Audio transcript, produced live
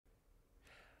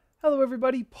Hello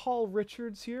everybody, Paul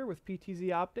Richards here with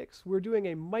PTZ Optics. We're doing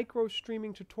a micro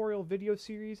streaming tutorial video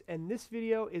series, and this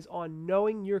video is on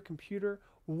knowing your computer,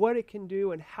 what it can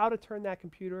do, and how to turn that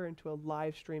computer into a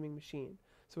live streaming machine.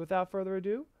 So without further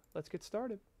ado, let's get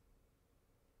started.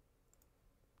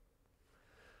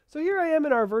 So here I am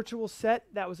in our virtual set.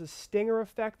 That was a stinger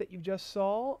effect that you just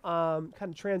saw, kind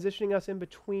of transitioning us in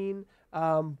between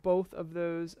both of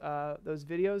those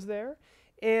videos there.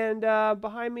 And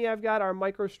behind me, I've got our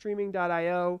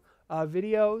microstreaming.io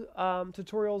video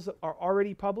tutorials that are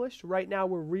already published. Right now,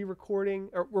 we're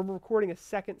recording a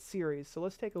second series. So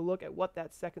let's take a look at what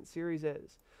that second series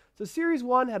is. So series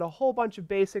 1 had a whole bunch of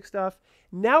basic stuff.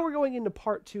 Now we're going into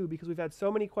part 2 because we've had so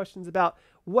many questions about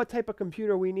what type of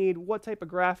computer we need, what type of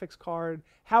graphics card,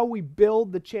 how we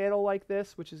build the channel like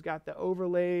this, which has got the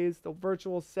overlays, the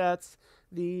virtual sets,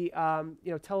 the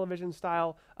television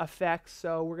style effects.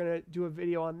 So we're going to do a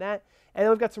video on that. And then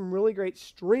we've got some really great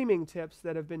streaming tips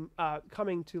that have been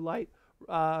coming to light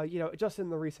just in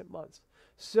the recent months.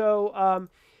 So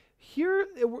here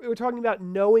we're talking about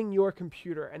knowing your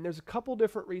computer, and there's a couple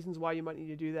different reasons why you might need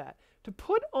to do that. To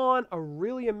put on a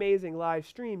really amazing live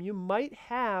stream, you might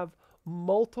have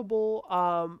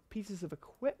multiple pieces of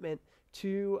equipment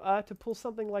to pull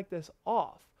something like this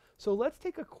off. So let's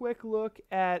take a quick look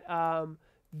at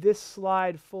this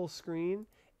slide full screen,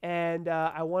 and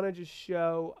I want to just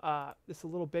show this a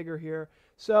little bigger here.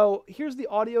 So here's the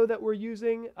audio that we're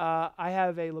using. I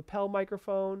have a lapel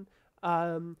microphone.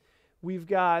 We've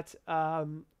got a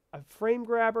frame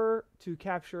grabber to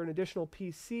capture an additional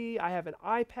PC. I have an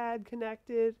iPad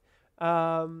connected.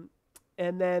 And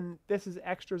then this is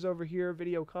extras over here,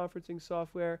 video conferencing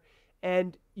software.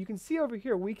 And you can see over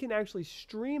here, we can actually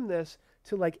stream this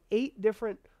to like 8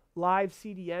 different live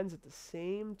CDNs at the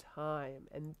same time.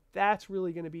 And that's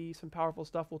really going to be some powerful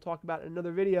stuff we'll talk about in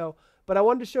another video. But I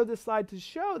wanted to show this slide to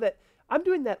show that I'm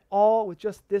doing that all with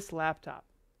just this laptop.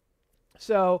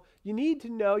 So you need to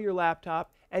know your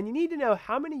laptop, and you need to know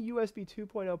how many USB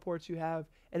 2.0 ports you have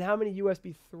and how many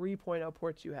USB 3.0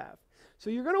 ports you have. So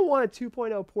you're going to want a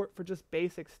 2.0 port for just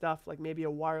basic stuff like maybe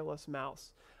a wireless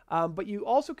mouse. But you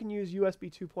also can use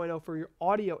USB 2.0 for your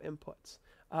audio inputs.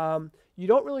 You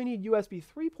don't really need USB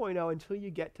 3.0 until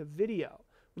you get to video.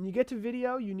 When you get to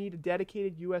video, you need a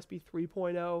dedicated USB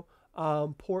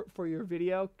 3.0 port for your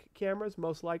video cameras,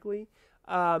 most likely,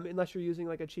 unless you're using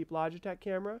like a cheap Logitech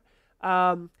camera.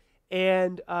 You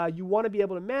want to be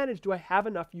able to manage, do I have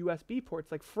enough USB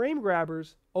ports? Like frame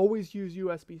grabbers always use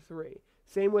USB 3.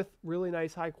 Same with really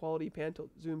nice high quality pan tilt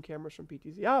zoom cameras from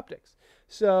PTZ Optics.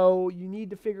 So you need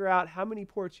to figure out how many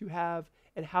ports you have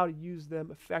and how to use them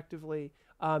effectively.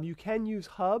 You can use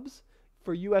hubs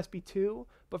for USB 2,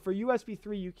 but for USB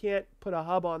 3 you can't put a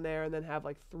hub on there and then have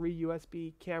like 3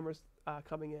 USB cameras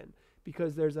coming in,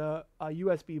 because there's a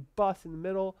USB bus in the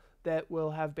middle that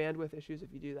will have bandwidth issues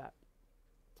if you do that.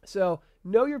 So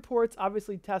know your ports,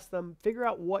 obviously test them, figure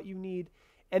out what you need,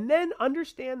 and then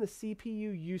understand the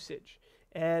CPU usage.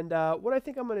 And what I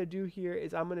think I'm going to do here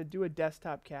is I'm going to do a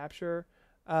desktop capture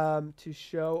to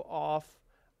show off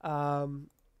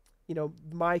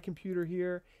my computer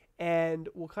here, and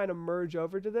we'll kind of merge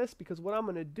over to this, because what I'm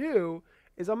going to do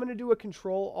is I'm going to do a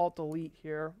Control-Alt-Delete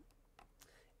here,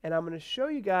 and I'm going to show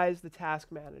you guys the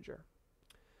task manager.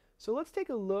 So let's take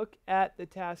a look at the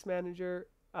task manager.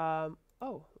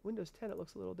 Oh, Windows 10, it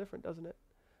looks a little different, doesn't it?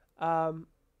 And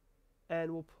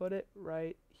we'll put it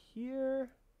right here.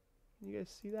 Can you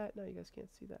guys see that? No, you guys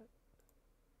can't see that.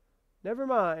 Never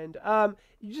mind.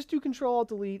 You just do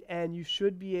Control-Alt-Delete, and you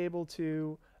should be able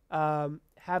to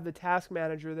have the task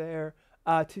manager there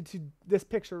to this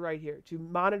picture right here, to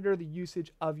monitor the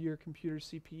usage of your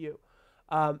computer's CPU.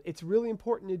 It's really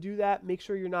important to do that. Make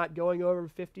sure you're not going over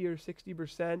 50 or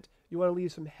 60%. You want to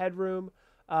leave some headroom,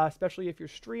 especially if you're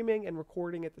streaming and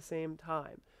recording at the same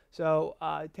time. So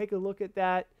take a look at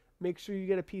that. Make sure you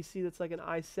get a PC that's like an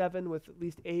i7 with at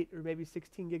least 8 or maybe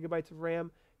 16 gigabytes of RAM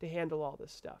to handle all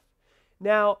this stuff.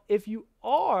 Now, if you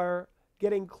are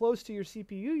getting close to your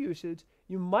CPU usage,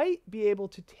 you might be able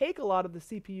to take a lot of the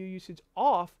CPU usage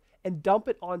off and dump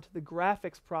it onto the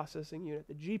graphics processing unit,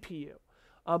 the GPU.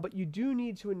 But you do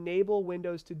need to enable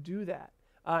Windows to do that.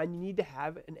 And you need to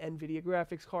have an NVIDIA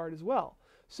graphics card as well.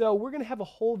 So we're going to have a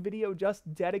whole video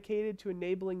just dedicated to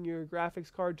enabling your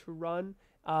graphics card to run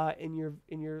in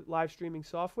your live streaming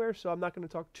software. So I'm not going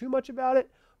to talk too much about it,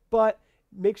 but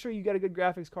make sure you get a good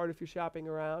graphics card if you're shopping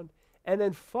around. And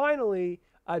then finally,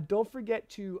 don't forget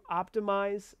to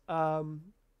optimize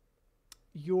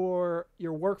your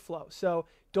workflow. So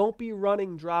don't be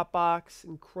running Dropbox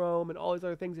and Chrome and all these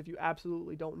other things if you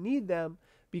absolutely don't need them.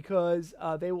 because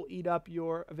they will eat up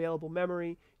your available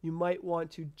memory. You might want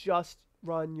to just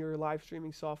run your live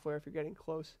streaming software if you're getting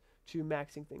close to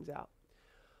maxing things out.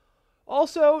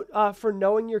 Also, for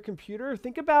knowing your computer,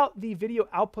 think about the video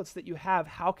outputs that you have.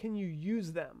 How can you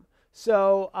use them?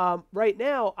 So right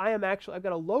now, I've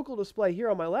got a local display here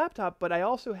on my laptop, but I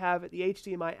also have the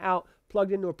HDMI out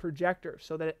plugged into a projector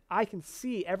so that I can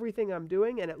see everything I'm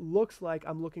doing, and it looks like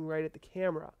I'm looking right at the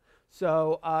camera.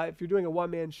 So if you're doing a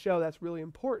one-man show, that's really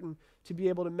important to be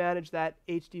able to manage that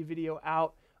HD video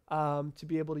out, to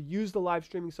be able to use the live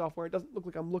streaming software. It doesn't look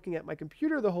like I'm looking at my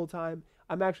computer the whole time.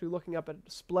 I'm actually looking up at a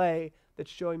display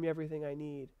that's showing me everything I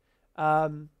need.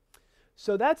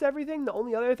 So that's everything. The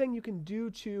only other thing you can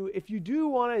do if you do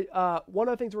want to, one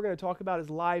of the things we're going to talk about is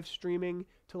live streaming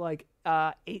to like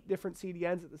 8 different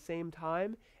CDNs at the same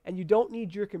time. And you don't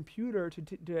need your computer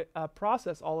to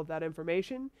process all of that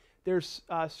information. There's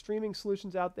streaming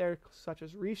solutions out there such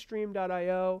as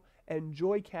Restream.io and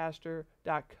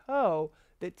Joycaster.co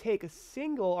that take a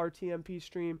single RTMP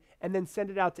stream and then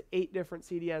send it out to 8 different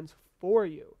CDNs for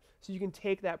you. So you can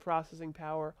take that processing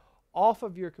power off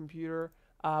of your computer,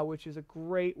 which is a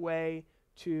great way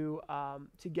to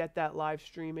get that live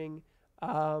streaming,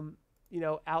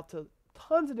 out to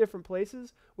tons of different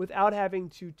places without having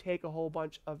to take a whole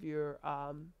bunch of your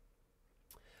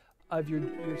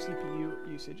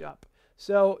CPU usage up.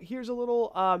 So here's a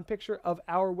little picture of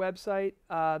our website,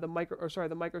 the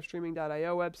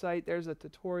microstreaming.io website. There's a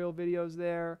tutorial videos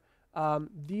there.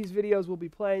 These videos will be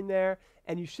playing there,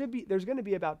 and there's going to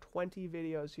be about 20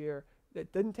 videos here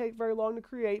that didn't take very long to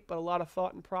create, but a lot of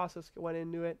thought and process went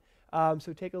into it.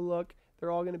 So take a look. They're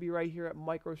all going to be right here at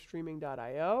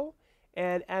microstreaming.io.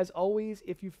 And as always,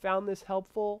 if you found this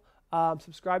helpful,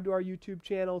 subscribe to our YouTube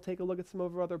channel. Take a look at some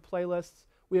of our other playlists.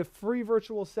 We have free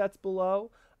virtual sets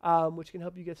below, which can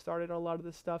help you get started on a lot of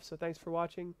this stuff. So thanks for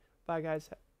watching. Bye, guys.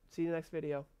 See you in the next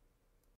video.